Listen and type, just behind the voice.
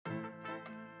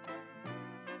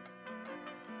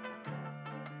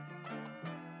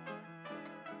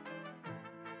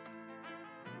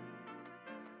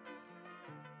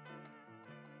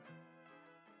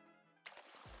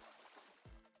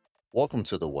Welcome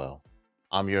to The Well.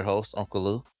 I'm your host, Uncle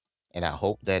Lou, and I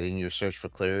hope that in your search for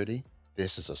clarity,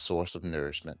 this is a source of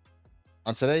nourishment.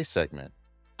 On today's segment,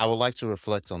 I would like to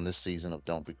reflect on this season of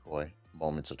Don't Be Coy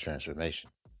Moments of Transformation.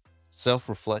 Self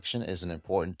reflection is an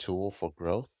important tool for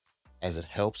growth as it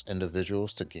helps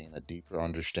individuals to gain a deeper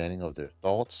understanding of their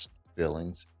thoughts,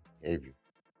 feelings, behavior.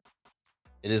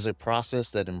 It is a process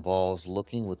that involves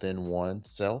looking within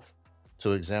oneself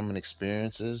to examine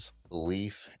experiences,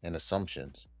 belief, and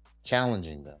assumptions,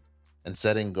 challenging them, and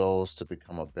setting goals to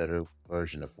become a better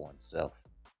version of oneself.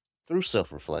 Through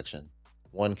self reflection,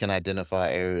 one can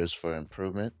identify areas for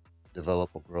improvement,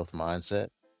 develop a growth mindset,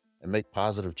 and make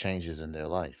positive changes in their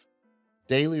life.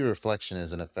 Daily reflection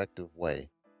is an effective way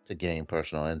to gain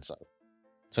personal insight.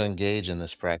 To engage in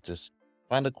this practice,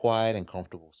 find a quiet and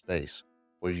comfortable space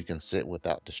where you can sit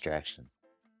without distractions.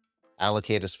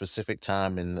 Allocate a specific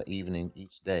time in the evening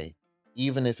each day,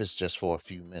 even if it's just for a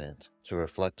few minutes, to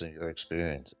reflect on your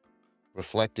experience.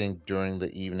 Reflecting during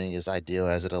the evening is ideal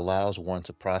as it allows one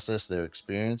to process their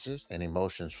experiences and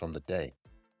emotions from the day,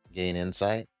 gain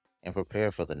insight, and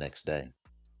prepare for the next day.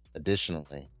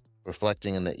 Additionally,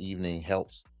 reflecting in the evening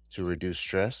helps to reduce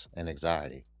stress and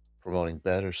anxiety, promoting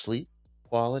better sleep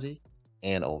quality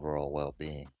and overall well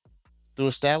being. Through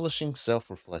establishing self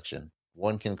reflection,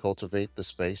 one can cultivate the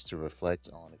space to reflect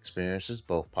on experiences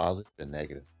both positive and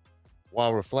negative.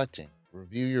 While reflecting,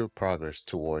 review your progress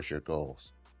towards your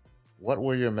goals. What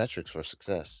were your metrics for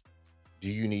success? Do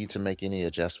you need to make any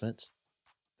adjustments?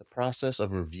 The process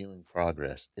of reviewing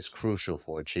progress is crucial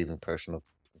for achieving personal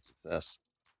success.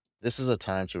 This is a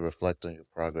time to reflect on your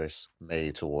progress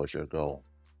made towards your goal.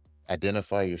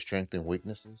 Identify your strengths and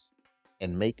weaknesses,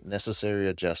 and make necessary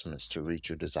adjustments to reach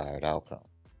your desired outcome.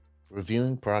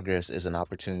 Reviewing progress is an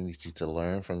opportunity to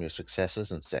learn from your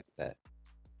successes and setbacks,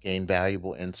 gain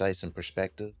valuable insights and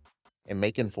perspective, and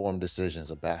make informed decisions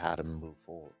about how to move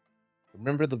forward.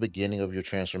 Remember the beginning of your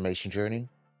transformation journey?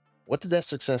 What did that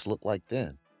success look like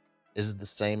then? Is it the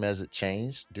same as it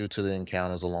changed due to the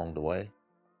encounters along the way?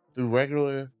 Through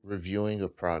regular reviewing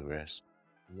of progress,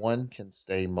 one can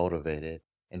stay motivated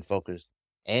and focused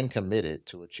and committed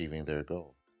to achieving their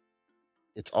goal.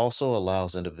 It also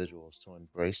allows individuals to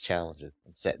embrace challenges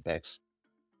and setbacks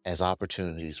as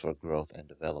opportunities for growth and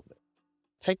development.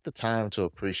 Take the time to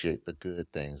appreciate the good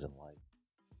things in life.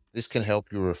 This can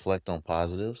help you reflect on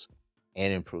positives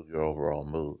and improve your overall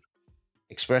mood.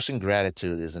 Expressing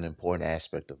gratitude is an important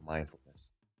aspect of mindfulness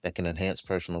that can enhance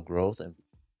personal growth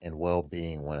and well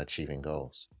being when achieving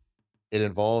goals. It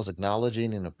involves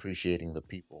acknowledging and appreciating the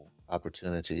people,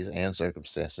 opportunities, and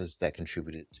circumstances that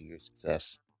contributed to your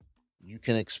success. You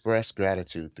can express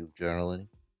gratitude through journaling,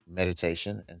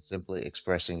 meditation, and simply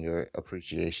expressing your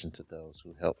appreciation to those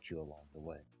who helped you along the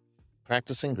way.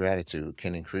 Practicing gratitude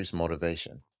can increase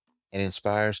motivation and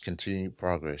inspires continued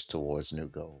progress towards new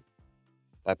goals.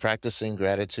 By practicing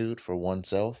gratitude for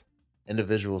oneself,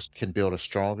 individuals can build a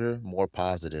stronger, more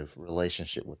positive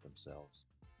relationship with themselves,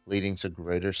 leading to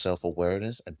greater self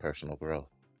awareness and personal growth.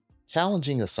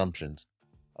 Challenging assumptions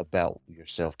about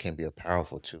yourself can be a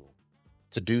powerful tool.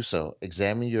 To do so,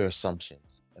 examine your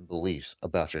assumptions and beliefs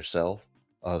about yourself,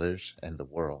 others, and the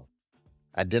world.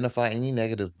 Identify any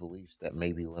negative beliefs that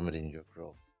may be limiting your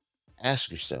growth.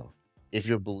 Ask yourself if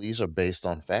your beliefs are based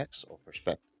on facts or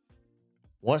perspective.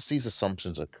 Once these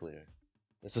assumptions are clear,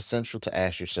 it's essential to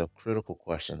ask yourself critical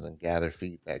questions and gather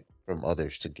feedback from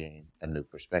others to gain a new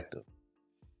perspective,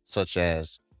 such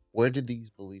as where did these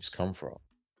beliefs come from?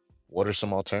 What are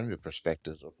some alternative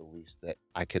perspectives or beliefs that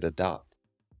I could adopt?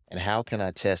 And how can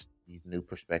I test these new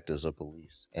perspectives or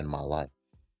beliefs in my life?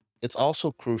 It's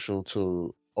also crucial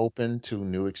to open to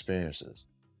new experiences,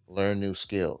 learn new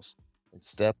skills, and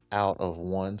step out of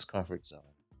one's comfort zone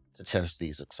to test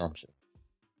these assumptions.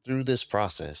 Through this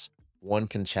process, one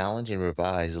can challenge and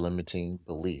revise limiting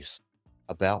beliefs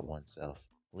about oneself,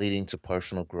 leading to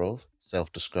personal growth,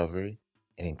 self discovery,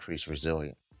 and increased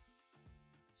resilience.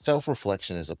 Self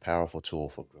reflection is a powerful tool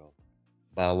for growth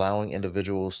by allowing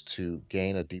individuals to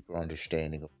gain a deeper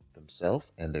understanding of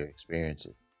themselves and their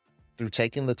experiences. Through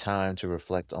taking the time to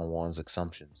reflect on one's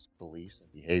assumptions, beliefs,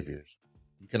 and behaviors,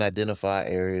 you can identify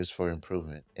areas for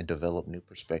improvement and develop new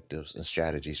perspectives and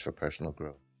strategies for personal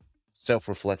growth. Self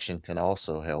reflection can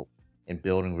also help in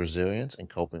building resilience and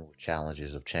coping with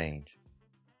challenges of change.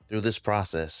 Through this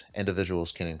process,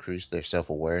 individuals can increase their self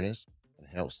awareness,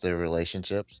 enhance their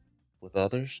relationships with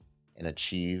others, and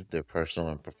achieve their personal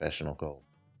and professional goals.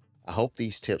 I hope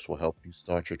these tips will help you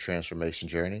start your transformation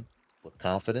journey with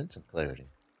confidence and clarity.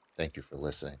 Thank you for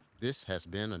listening. This has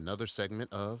been another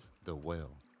segment of The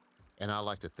Well, and I'd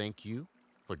like to thank you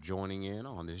for joining in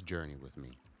on this journey with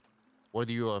me.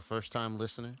 Whether you are a first time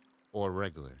listener or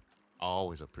regular, I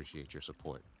always appreciate your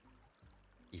support.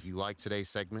 If you like today's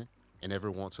segment and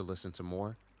ever want to listen to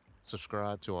more,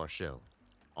 subscribe to our show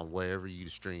on wherever you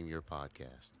stream your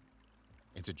podcast.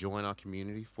 And to join our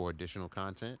community for additional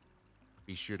content,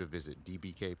 be sure to visit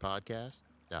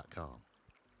dbkpodcast.com.